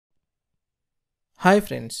Hi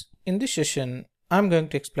friends, in this session I am going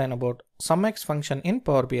to explain about SUMX function in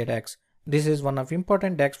Power BI DAX. This is one of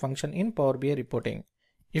important DAX function in Power BI reporting.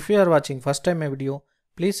 If you are watching first time my video,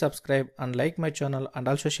 please subscribe and like my channel and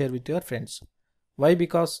also share with your friends. Why?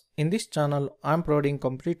 Because in this channel I am providing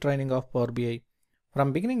complete training of Power BI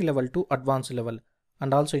from beginning level to advanced level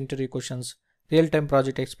and also interview questions, real-time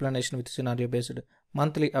project explanation with scenario based,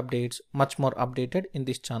 monthly updates, much more updated in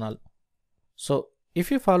this channel. So if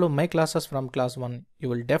you follow my classes from class 1, you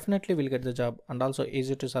will definitely get the job and also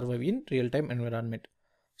easy to survive in real-time environment.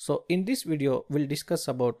 So in this video, we'll discuss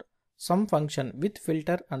about some function with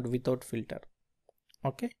filter and without filter.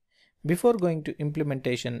 Okay. Before going to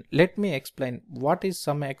implementation, let me explain what is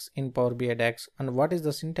SUMX in Power BI DAX and what is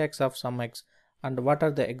the syntax of SUMX and what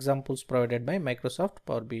are the examples provided by Microsoft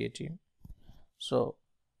Power BI team. So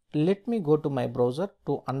let me go to my browser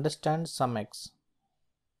to understand SUMX.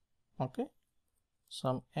 Okay.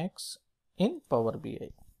 SUMX in Power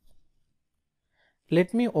BI.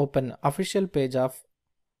 Let me open official page of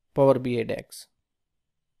Power BI DAX.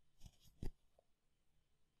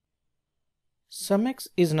 SUMX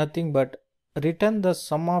is nothing but return the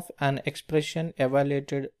sum of an expression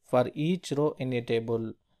evaluated for each row in a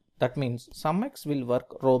table. That means SUMX will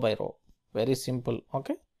work row by row. Very simple.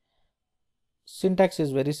 Okay. Syntax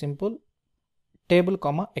is very simple. Table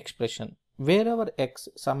comma expression. Wherever x,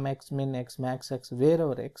 sum x, min x, max x,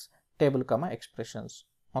 wherever x, table comma expressions.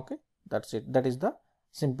 Okay, that's it. That is the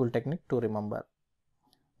simple technique to remember.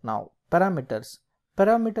 Now parameters.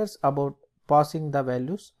 Parameters about passing the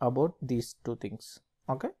values about these two things.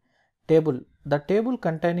 Okay. Table. The table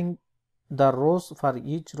containing the rows for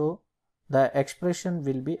each row, the expression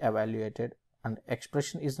will be evaluated, and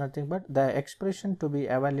expression is nothing but the expression to be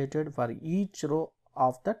evaluated for each row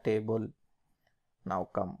of the table. Now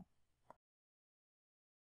come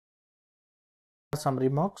some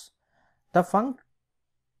remarks. The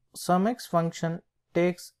SUMX function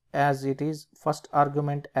takes as it is first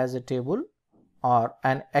argument as a table or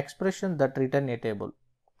an expression that return a table.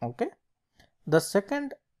 Okay. The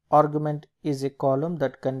second argument is a column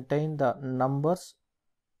that contain the numbers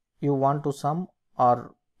you want to sum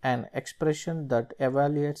or an expression that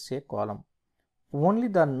evaluates a column. Only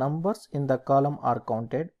the numbers in the column are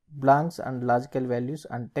counted. Blanks and logical values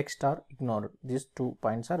and text are ignored. These 2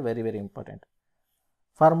 points are very important.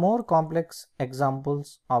 For more complex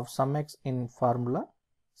examples of SUMX in formula,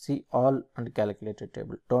 see all and calculated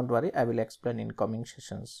table. Don't worry, I will explain in coming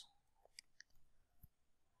sessions.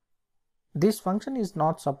 This function is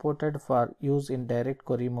not supported for use in direct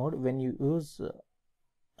query mode when you use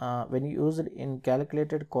it in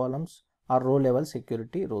calculated columns or row level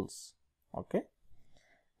security rules. Okay.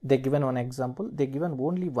 They given one example. They given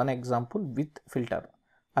only one example with filter.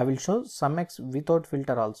 I will show SUMX without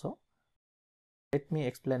filter also. Let me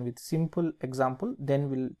explain with simple example, then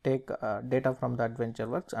we'll take data from the adventure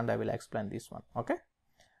works and I will explain this one. Okay.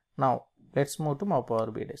 Now let's move to my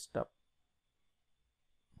Power BI desktop.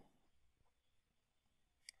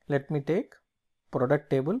 Let me take product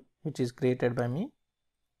table which is created by me.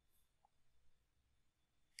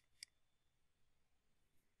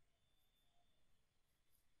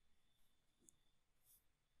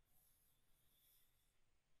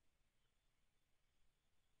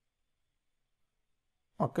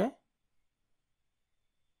 Okay.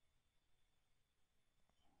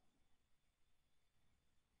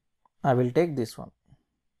 I will take this one.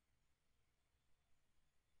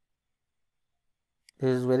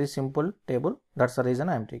 This is very simple table. That's the reason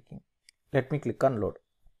I am taking. Let me click on load.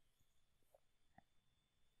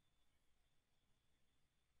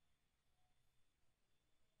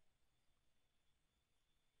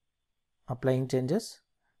 Applying changes.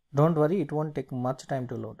 Don't worry, it won't take much time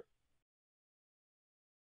to load.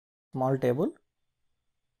 Small table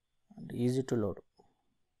and easy to load.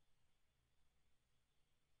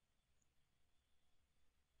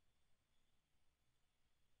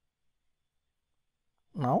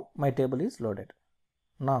 Now my table is loaded.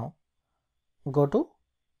 Now go to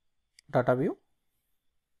data view.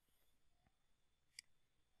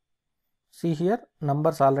 See here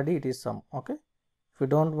numbers already it is sum. Okay. If you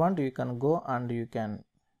don't want, you can go and you can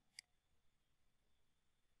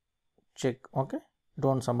check. Okay.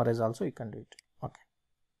 Don't summarize also, you can do it. Okay.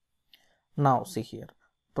 Now see here,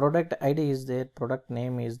 product ID is there, product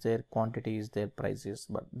name is there, quantity is there, price is,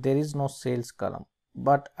 but there is no sales column.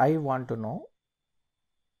 But I want to know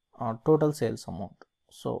total sales amount.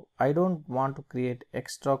 So I don't want to create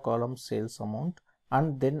extra column sales amount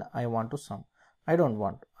and then I want to sum. I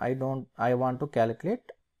want to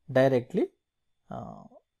calculate directly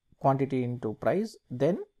quantity into price,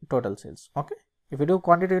 then total sales. Okay. If you do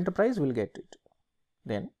quantity into price, we'll get it.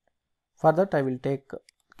 Then For that I will take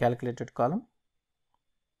calculated column,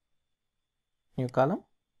 new column,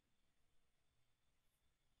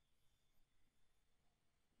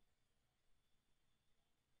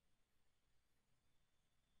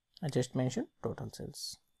 I just mentioned total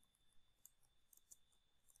sales.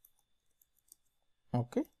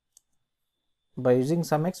 Okay, by using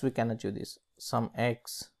SUMX we can achieve this.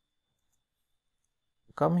 SUMX,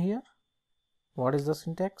 come here, what is the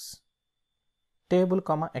syntax? Table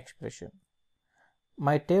comma expression.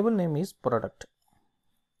 My table name is product,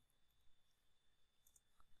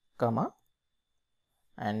 comma,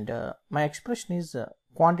 and my expression is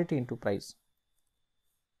quantity into price.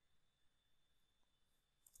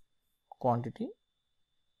 Quantity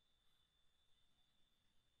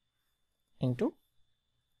into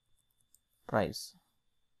price.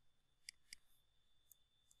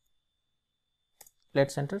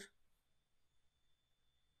 Let's enter.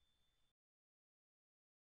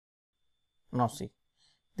 Now see,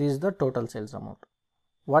 this is the total sales amount.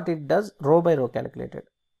 What it does, row by row calculated.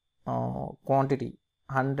 Quantity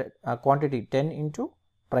 100, quantity 10 into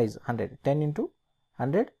price 100, 10 into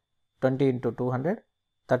 100, 20 into 200,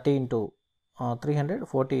 30 into 300,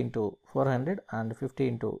 40 into 400, and 50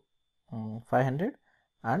 into 500,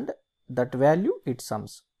 and that value it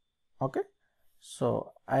sums. Okay,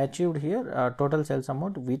 so I achieved here total sales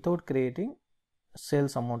amount without creating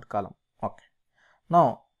sales amount column. Okay,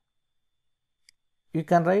 now you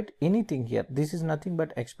can write anything here. This is nothing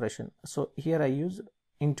but expression. So here I use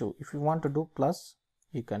into. If you want to do plus,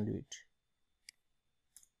 you can do it.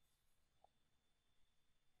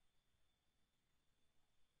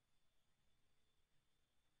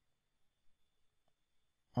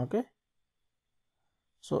 Okay,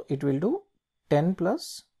 so it will do 10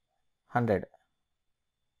 plus 100,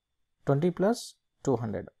 20 plus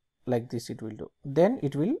 200, like this it will do. Then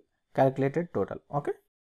it will calculated total. Okay,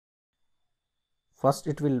 first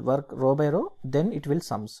it will work row by row, then it will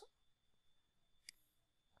sums.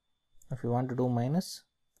 If you want to do minus,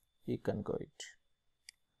 you can go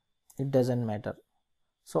it doesn't matter.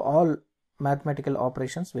 So all mathematical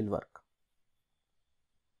operations will work.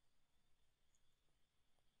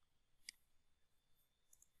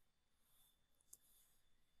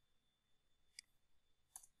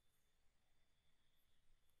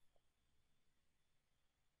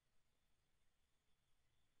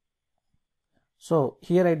 So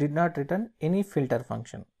here I did not return any filter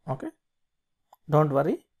function. Okay, don't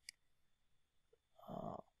worry.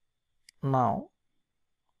 Now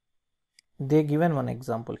they given one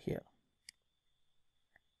example here.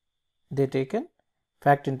 They taken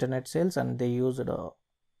fact internet sales and they used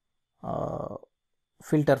a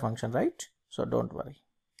filter function, right? So don't worry.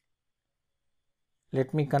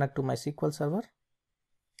 Let me connect to my SQL server.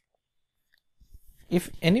 If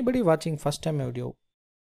anybody watching first time video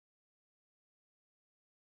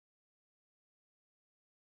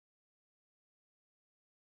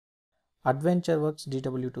AdventureWorks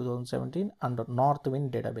DW 2017 under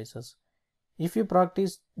Northwind databases. If you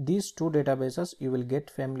practice these two databases, you will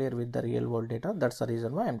get familiar with the real world data. That's the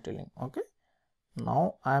reason why I'm telling. Okay,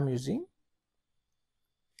 now I am using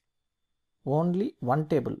only one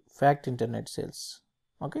table, fact internet sales.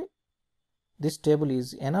 Okay, this table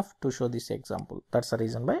is enough to show this example. That's the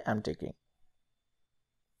reason why I'm taking.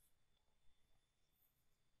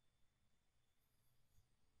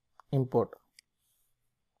 Import.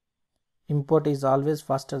 Import is always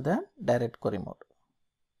faster than direct query mode.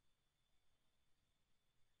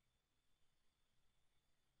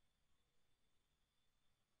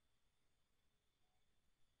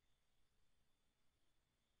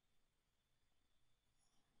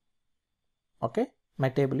 Okay, my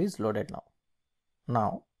table is loaded now.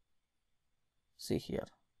 Now see here,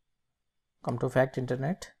 come to fact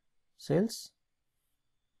internet sales.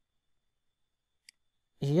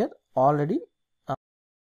 Here already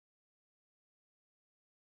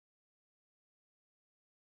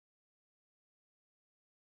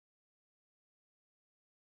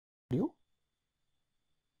you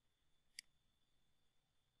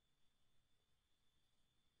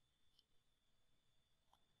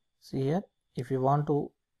see here. If you want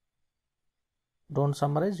to don't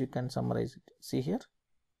summarize, you can summarize it. See here,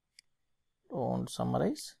 don't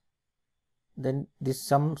summarize, then this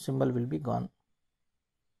sum symbol will be gone.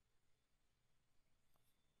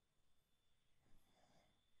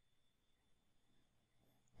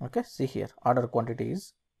 Okay, see here, order quantity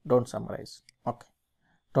is don't summarize. Okay,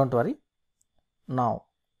 don't worry. Now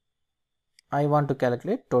I want to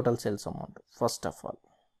calculate total sales amount. First of all,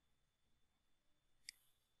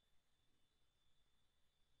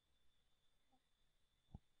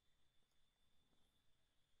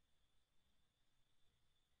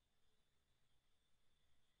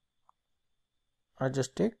 I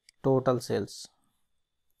just take total sales.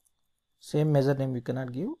 Same measure name you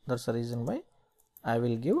cannot give, that's the reason why I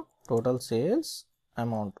will give total sales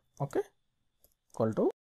amount. Okay, equal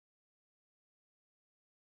to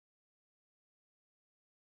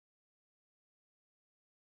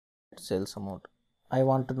sales amount. I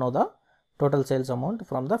want to know the total sales amount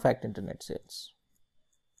from the fact into net sales.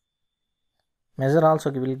 Measure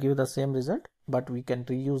also will give the same result, but we can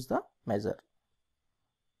reuse the measure.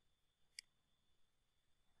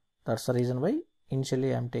 That's the reason why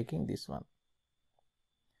initially I am taking this one.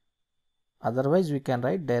 Otherwise we can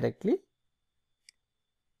write directly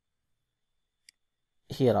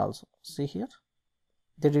here also. See here,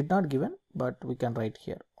 they did not given, but we can write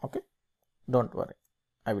here. Okay, don't worry,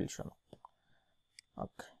 I will show now.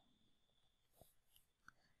 Okay,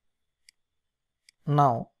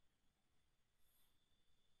 now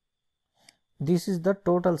this is the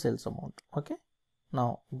total sales amount. Okay,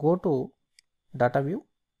 now go to data view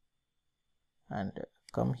and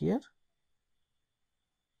come here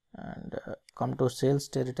and come to sales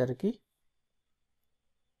territory key.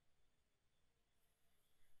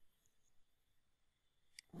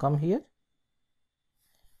 Come here.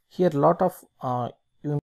 Here lot of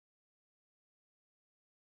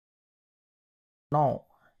now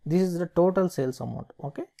this is the total sales amount.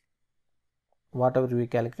 Okay, whatever we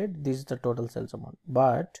calculate, this is the total sales amount,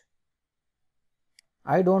 but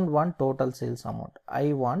I don't want total sales amount.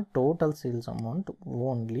 I want total sales amount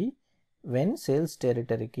only when sales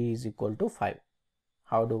territory key is equal to 5.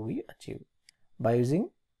 How do we achieve? By using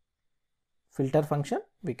filter function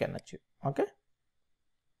we can achieve. Okay,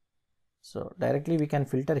 so directly we can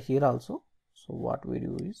filter here also. So what we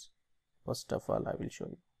do is, first of all I will show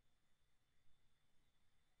you.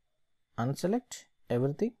 Unselect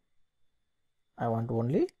everything. I want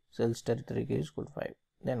only sales territory key is equal to 5.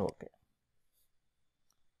 Then okay.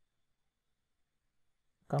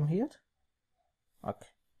 Come here. Okay.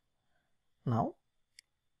 Now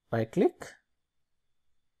right click,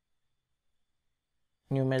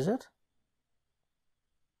 new measure.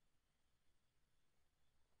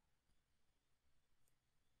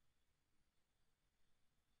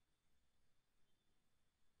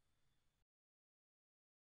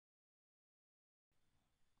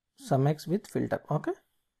 SUMX with filter. Okay.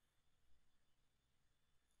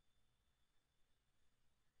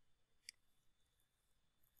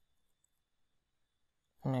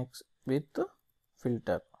 Next with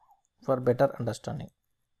filter for better understanding.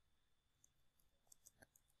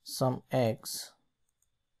 SUMX.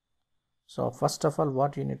 So first of all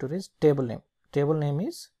what you need to raise, table name. Table name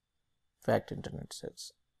is fact internet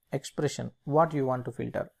sales. Expression, what you want to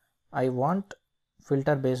filter. I want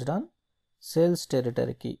filter based on sales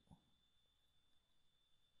territory key.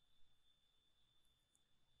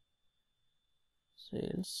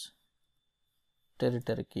 Sales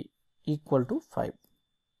territory key equal to 5.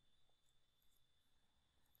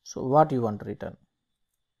 So what you want to return?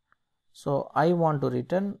 So I want to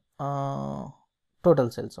return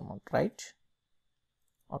total sales amount, right?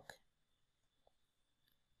 Okay.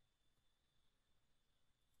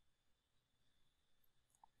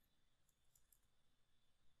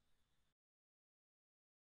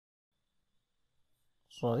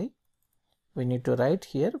 Sorry, we need to write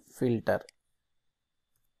here filter.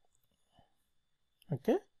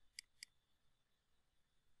 Okay.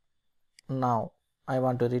 Now I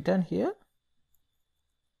want to return here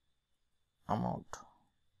amount.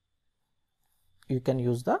 You can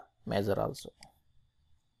use the measure also,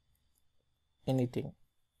 anything.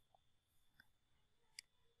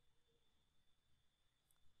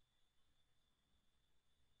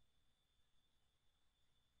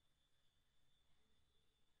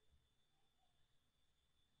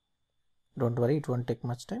 Don't worry, it won't take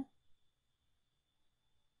much time.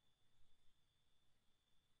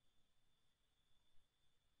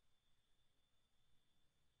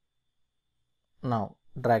 Now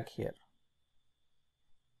drag here.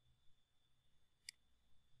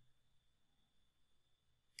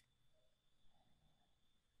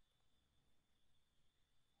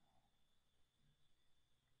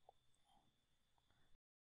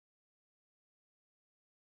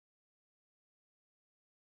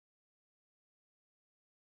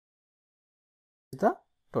 The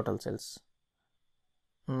total sales.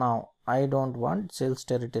 Now I don't want sales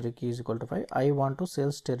territory key is equal to 5. I want to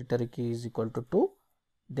sales territory key is equal to 2.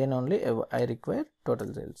 Then only I require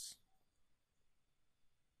total sales.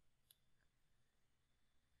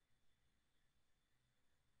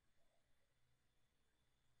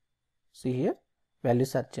 See here,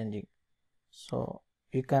 values are changing. So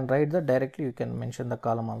you can write the directly, you can mention the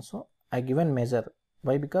column also. I given measure.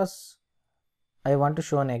 Why? Because I want to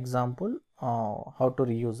show an example how to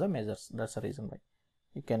reuse the measures. That's the reason why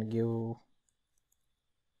you can give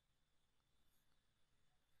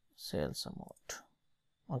sales amount.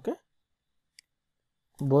 Okay,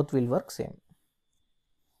 both will work same.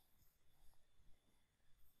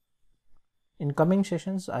 In coming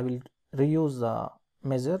sessions I will reuse the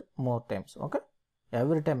measure more times. Okay,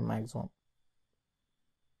 every time maximum.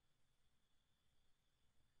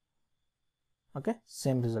 Okay,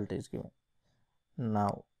 same result is given.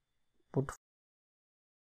 Now put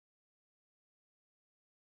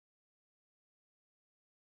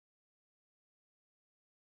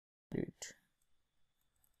it.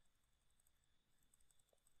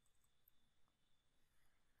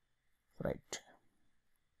 Right.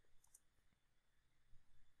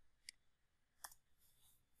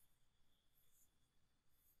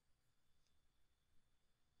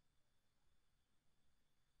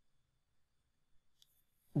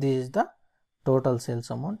 This is the total sales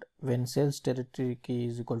amount when sales territory key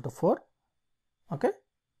is equal to 4. Okay,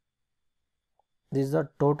 this is the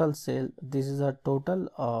total sale, this is the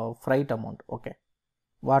total freight amount. Okay,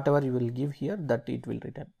 whatever you will give here, that it will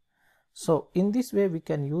return. So in this way we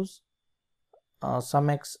can use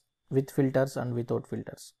SUMX with filters and without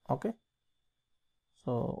filters. Okay,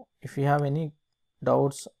 so if you have any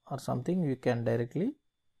doubts or something, you can directly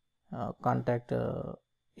contact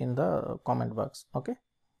in the comment box. Okay,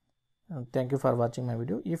 thank you for watching my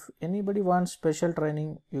video. If anybody wants special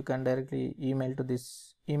training, you can directly email to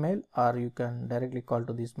this email, or you can directly call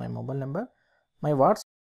to this my mobile number. My WhatsApp